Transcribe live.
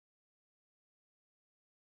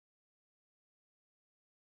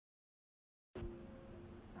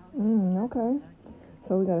Okay,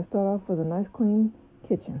 so we got to start off with a nice clean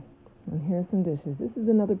kitchen. And here's some dishes. This is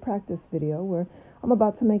another practice video where I'm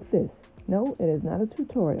about to make this. No, it is not a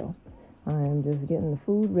tutorial. I am just getting the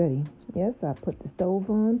food ready. Yes, I put the stove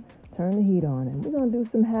on, turn the heat on, and we're going to do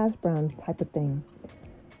some hash brown type of thing.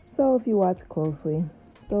 So if you watch closely,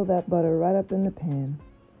 throw that butter right up in the pan.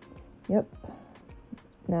 Yep.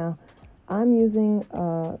 Now, I'm using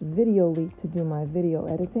VideoLeap to do my video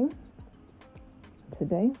editing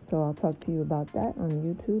today, so I'll talk to you about that on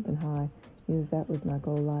YouTube and how I use that with my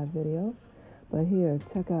Go Live videos. But here,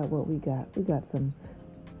 check out what we got. We got some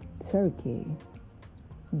turkey,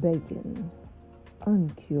 bacon,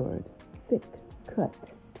 uncured, thick cut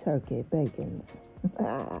turkey bacons.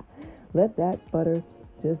 Let that butter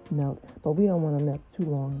just melt, but we don't want to melt too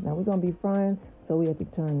long. Now we're going to be frying, so we have to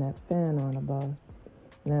turn that fan on above.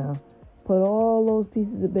 Now, put all those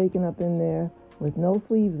pieces of bacon up in there with no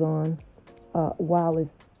sleeves on while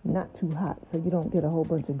it's not too hot, so you don't get a whole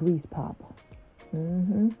bunch of grease pop.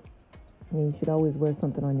 And you should always wear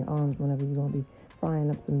something on your arms whenever you're going to be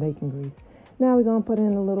frying up some bacon grease. Now we're going to put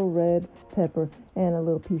in a little red pepper and a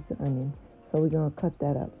little piece of onion. So we're going to cut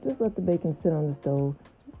that up. Just let the bacon sit on the stove.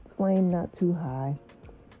 Flame not too high.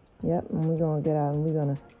 Yep, and we're going to get out and we're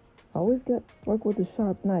going to always work with a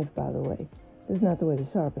sharp knife, by the way. This is not the way to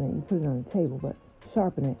sharpen it. You put it on the table, but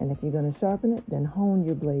sharpen it. And if you're going to sharpen it, then hone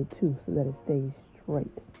your blade too so that it stays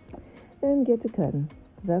straight. Then get to cutting.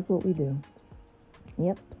 That's what we do.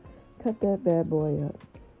 Yep, cut that bad boy up.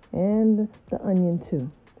 And the onion too.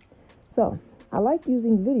 So, I like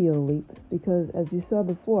using VideoLeap because, as you saw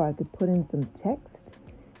before, I could put in some text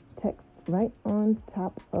right on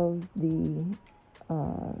top of the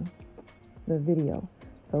video.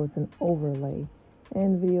 So it's an overlay.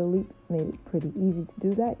 And VideoLeap made it pretty easy to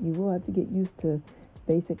do that. You will have to get used to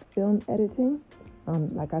basic film editing.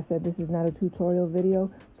 Like I said, this is not a tutorial video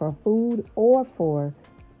for food or for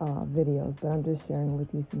videos, but I'm just sharing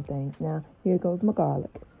with you some things. Now, here goes my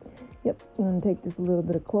garlic. Yep, I'm going to take just a little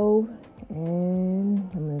bit of clove and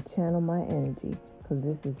I'm going to channel my energy because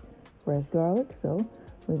this is fresh garlic, so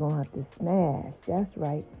we're going to have to smash. That's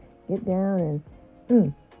right. Get down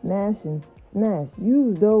and smash and smash.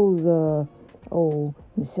 Use those old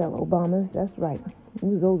Michelle Obamas. That's right.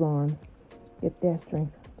 Use those arms. Get that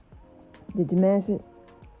strength. Did you mash it?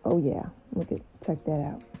 Oh, yeah. Check that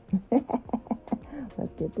out.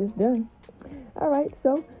 Let's get this done. All right,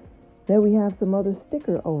 so there we have some other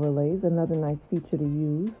sticker overlays, another nice feature to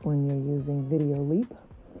use when you're using VideoLeap.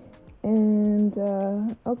 And,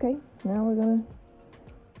 okay, now we're going to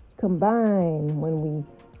combine when we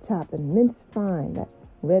chop and mince fine that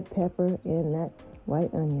red pepper and that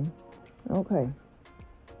white onion. Okay,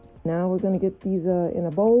 now we're going to get these in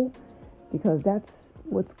a bowl because that's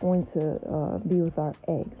what's going to be with our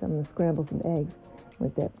eggs. I'm going to scramble some eggs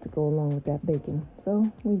with that to go along with that bacon.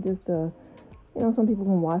 So we just some people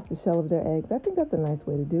can wash the shell of their eggs. I think that's a nice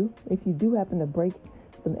way to do. If you do happen to break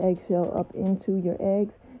some eggshell up into your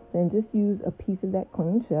eggs, then just use a piece of that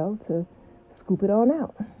clean shell to scoop it on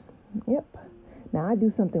out. Yep. Now, I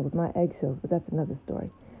do something with my eggshells, but that's another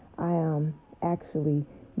story. I actually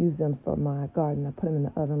use them for my garden. I put them in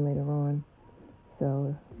the oven later on.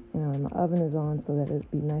 So, my oven is on so that it'll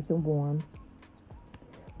be nice and warm.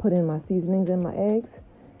 Put in my seasonings and my eggs.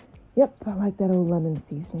 Yep, I like that old lemon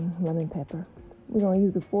seasoning, lemon pepper. We're going to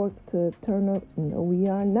use a fork to turn up. No, we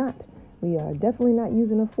are not. We are definitely not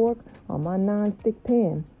using a fork on my non-stick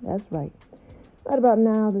pan. That's right. Right about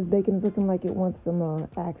now, this bacon is looking like it wants some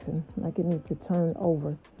action, like it needs to turn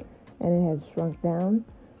over. And it has shrunk down,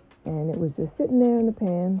 and it was just sitting there in the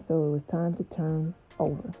pan, so it was time to turn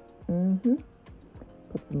over.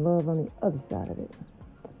 Put some love on the other side of it.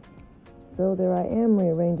 So there I am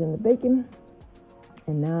rearranging the bacon.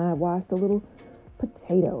 And now I washed a little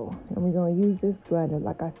potato. And we're going to use this grinder.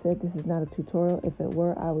 Like I said, this is not a tutorial. If it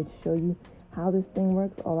were, I would show you how this thing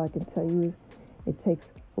works. All I can tell you is it takes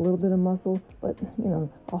a little bit of muscle, but,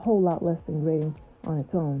 a whole lot less than grating on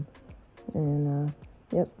its own. And,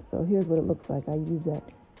 yep, so here's what it looks like. I use that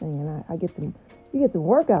thing, and you get some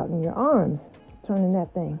workout in your arms turning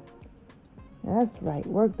that thing. That's right.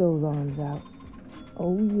 Work those arms out.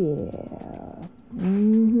 Oh, yeah.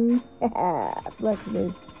 Flex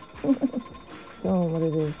this. Show them what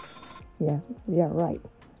it is. Yeah, right.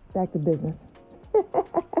 Back to business.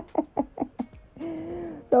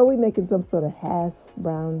 So we're making some sort of hash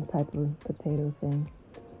brown type of potato thing.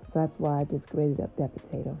 So that's why I just grated up that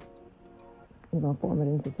potato. I'm going to form it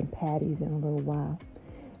into some patties in a little while.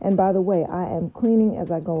 And by the way, I am cleaning as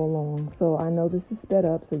I go along. So I know this is sped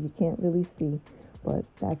up, so you can't really see. But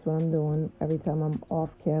that's what I'm doing every time I'm off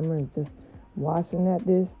camera, is just washing that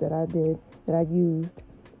dish that I used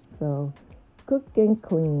So cook and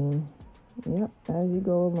clean. Yep, as you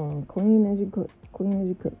go along. Clean as you cook. Clean as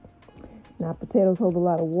you cook. Now, potatoes hold a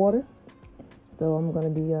lot of water, so I'm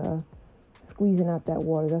going to be squeezing out that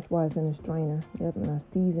water. That's why it's in a strainer. Yep, and I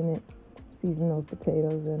season those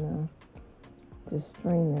potatoes, and just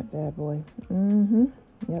strain that bad boy.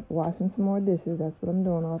 Yep, washing some more dishes. That's what I'm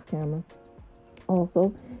doing off camera.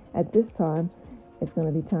 Also, at this time, it's going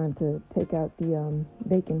to be time to take out the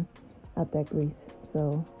bacon out that grease.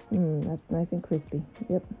 So, that's nice and crispy.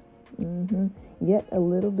 Yep. Yet a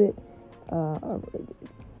little bit,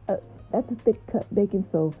 that's a thick cut bacon,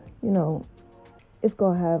 so, you know, it's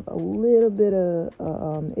going to have a little bit of,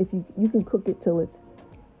 if you can cook it till it's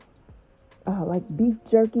like beef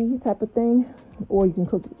jerky type of thing, or you can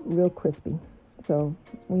cook it real crispy. So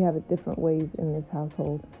we have it different ways in this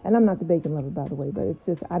household. And I'm not the bacon lover, by the way, but it's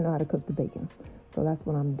just I know how to cook the bacon. So that's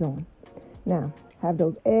what I'm doing. Now, have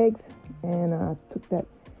those eggs, and I took that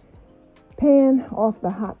pan off the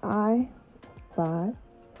hot eye. 5,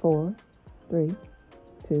 4, 3,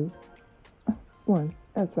 2, 1.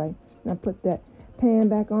 That's right. Now put that pan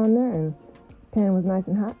back on there, and pan was nice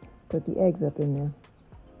and hot. Put the eggs up in there.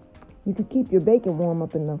 You could keep your bacon warm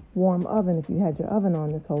up in the warm oven if you had your oven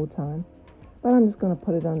on this whole time. But I'm just going to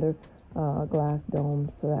put it under a glass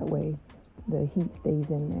dome so that way the heat stays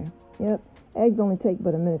in there. Yep. Eggs only take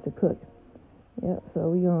but a minute to cook. Yep. So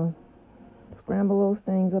we're going to scramble those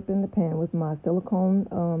things up in the pan with my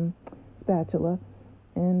silicone spatula.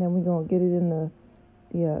 And then we're going to get it in the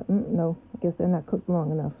no, I guess they're not cooked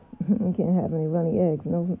long enough. You can't have any runny eggs.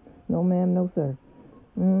 No, ma'am, no, sir.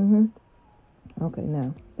 Okay,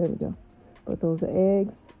 now, there we go. Put those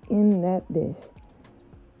eggs in that dish.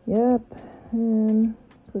 Yep, and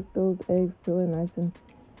cook those eggs till they're nice and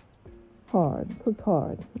hard. Cooked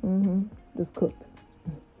hard. Just cooked.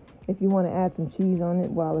 If you want to add some cheese on it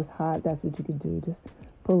while it's hot, that's what you could do. Just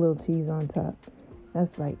put a little cheese on top.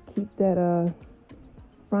 That's right. Keep that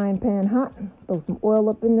frying pan hot. Throw some oil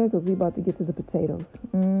up in there because we're about to get to the potatoes.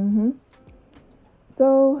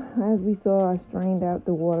 So, as we saw, I strained out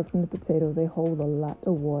the water from the potatoes. They hold a lot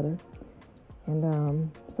of water.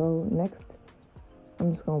 And so next,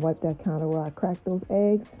 I'm just going to wipe that counter where I cracked those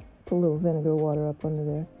eggs. Put a little vinegar water up under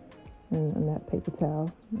there and that paper towel.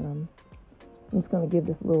 I'm just going to give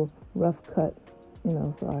this a little rough cut,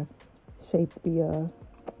 so I shape the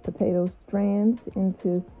potato strands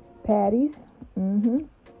into patties.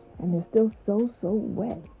 And they're still so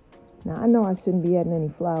wet. Now, I know I shouldn't be adding any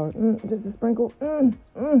flour. Just a sprinkle?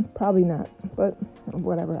 Probably not. But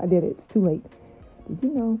whatever. I did it. It's too late. Did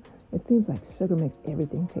you know it seems like sugar makes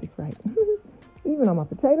everything taste right? Even on my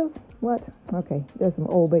potatoes? What? Okay, there's some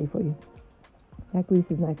Old Bay for you. That grease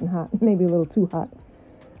is nice and hot. Maybe a little too hot.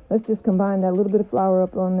 Let's just combine that little bit of flour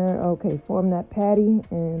up on there. Okay, form that patty.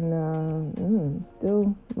 And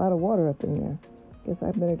still a lot of water up in there. Guess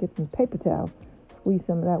I better get some paper towel. Squeeze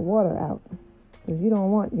some of that water out. Because you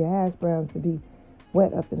don't want your hash browns to be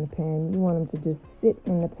wet up in the pan. You want them to just sit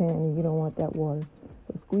in the pan, and you don't want that water.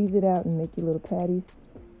 So squeeze it out and make your little patties.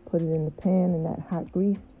 Put it in the pan in that hot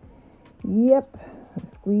grease. Yep.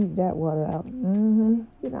 Squeeze that water out. I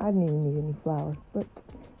didn't even need any flour. But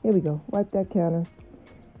here we go. Wipe that counter.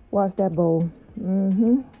 Wash that bowl.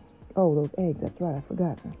 Oh, those eggs. That's right. I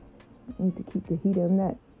forgot. I need to keep the heat on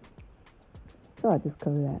that. So I just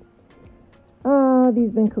cover that.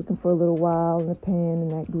 These been cooking for a little while in the pan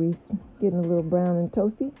and that grease, getting a little brown and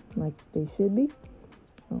toasty, like they should be.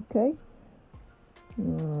 Okay.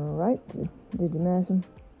 All right. Did you mash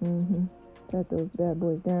them? Pat those bad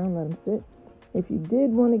boys down. Let them sit. If you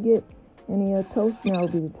did want to get any toast, now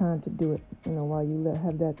would be the time to do it. While you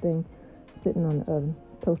have that thing sitting on the oven.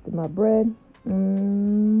 Toasted my bread.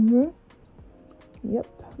 Yep.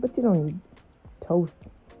 But you don't need toast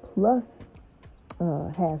plus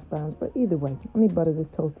hash browns, but either way, let me butter this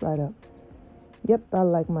toast right up. Yep, I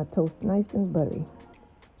like my toast nice and buttery.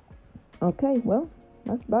 Okay, well,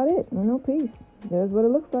 that's about it. Peace. There's what it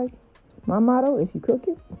looks like. My motto, if you cook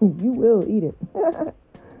it, you will eat it.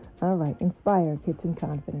 All right, inspire kitchen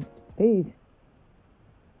confidence. Peace.